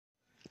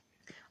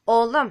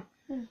Oğlum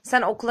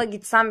sen okula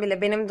gitsen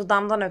bile benim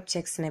dudağımdan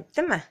öpeceksin hep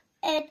değil mi?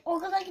 Evet,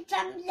 okula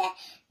gitsem bile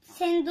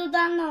senin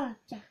dudağından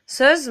öpeceğim.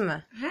 Söz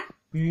mü? Ha?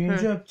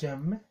 Büyüyünce öpeceğim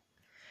mi?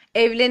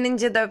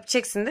 Evlenince de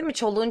öpeceksin değil mi?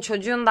 Çoluğun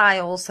çocuğun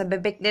dahi olsa,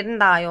 bebeklerin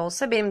dahi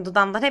olsa benim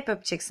dudağımdan hep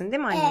öpeceksin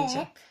değil mi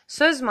anneciğim? Evet.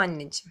 Söz mü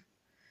anneciğim?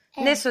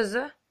 Ne Evet.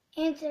 sözü?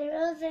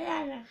 İnterview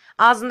söylerim.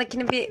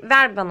 Ağzındakini bir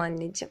ver bana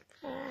anneciğim.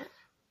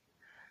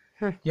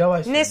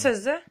 Yavaş Ne söyle.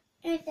 sözü?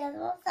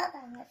 İnterview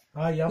söylerim.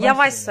 Ha,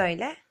 Yavaş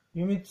söyle.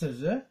 Ümit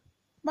sözü.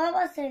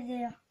 Baba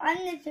sözü,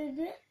 anne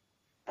sözü,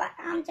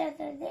 amca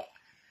sözü.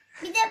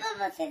 Bir de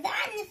baba sözü,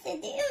 anne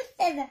sözü,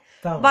 üç sözü.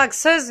 Tamam. Bak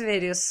söz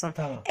veriyorsun.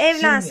 Tamam.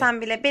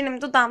 Evlensen bile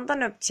benim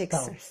dudağımdan öpeceksin.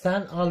 Tamam.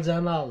 Sen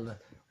alacağını aldın.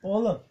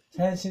 Oğlum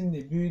sen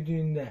şimdi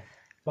büyüdüğünde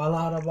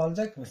bana araba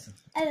alacak mısın?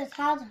 Evet,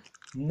 aldım.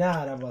 Ne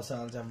arabası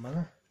alacaksın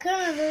bana?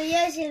 Kırmızı,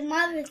 yeşil,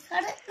 mavi,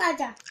 sarı,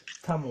 macar.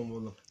 Tamam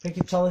oğlum.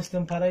 Peki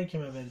çalıştığın parayı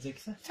kime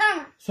vereceksin?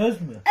 Tamam.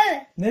 Söz mü?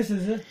 Evet. Ne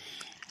sözü?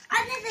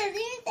 Anne sözü,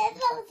 üç sözü,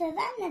 baba sözü,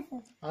 anne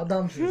sözü.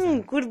 Adamsın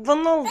sen.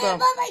 Kurban oldum.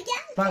 Baba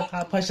gel. Bak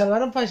ha,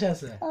 paşaların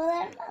paşası.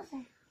 Oğulların babası.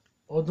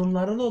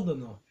 Odunların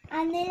odunu.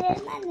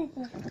 Annelerin annesi.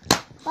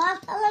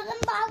 Baltaların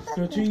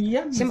baltası. Götün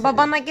yiyen mi? Şimdi seni?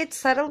 babana geç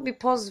sarıl bir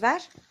poz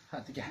ver.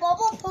 Hadi gel.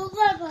 Baba poz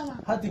ver bana.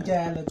 Hadi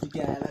gel hadi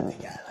gel hadi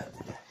gel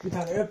hadi gel. Bir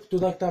tane öp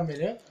dudaktan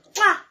beri.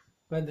 Ha.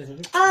 Ben de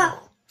çocuk. Ha.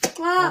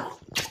 Ha.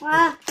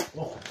 Ha.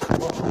 Oh,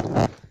 oh.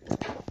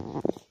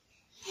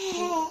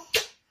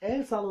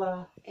 El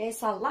salla. El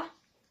salla.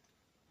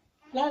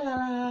 La la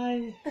lay.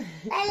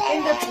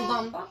 El de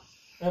dudağımdan.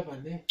 Öp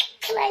anne.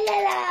 La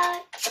la la.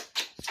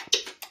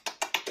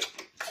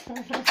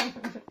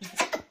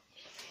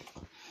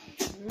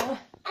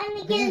 Anne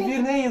Biz gel.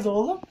 bir neyiz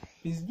oğlum?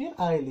 Biz bir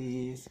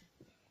aileyiz.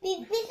 Biz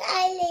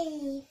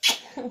aileyiz.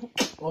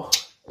 Oh.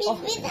 Biz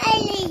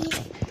aileyiz.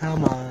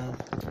 Tamam.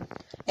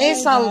 El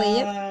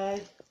sallayayım. Bye.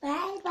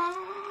 Bye.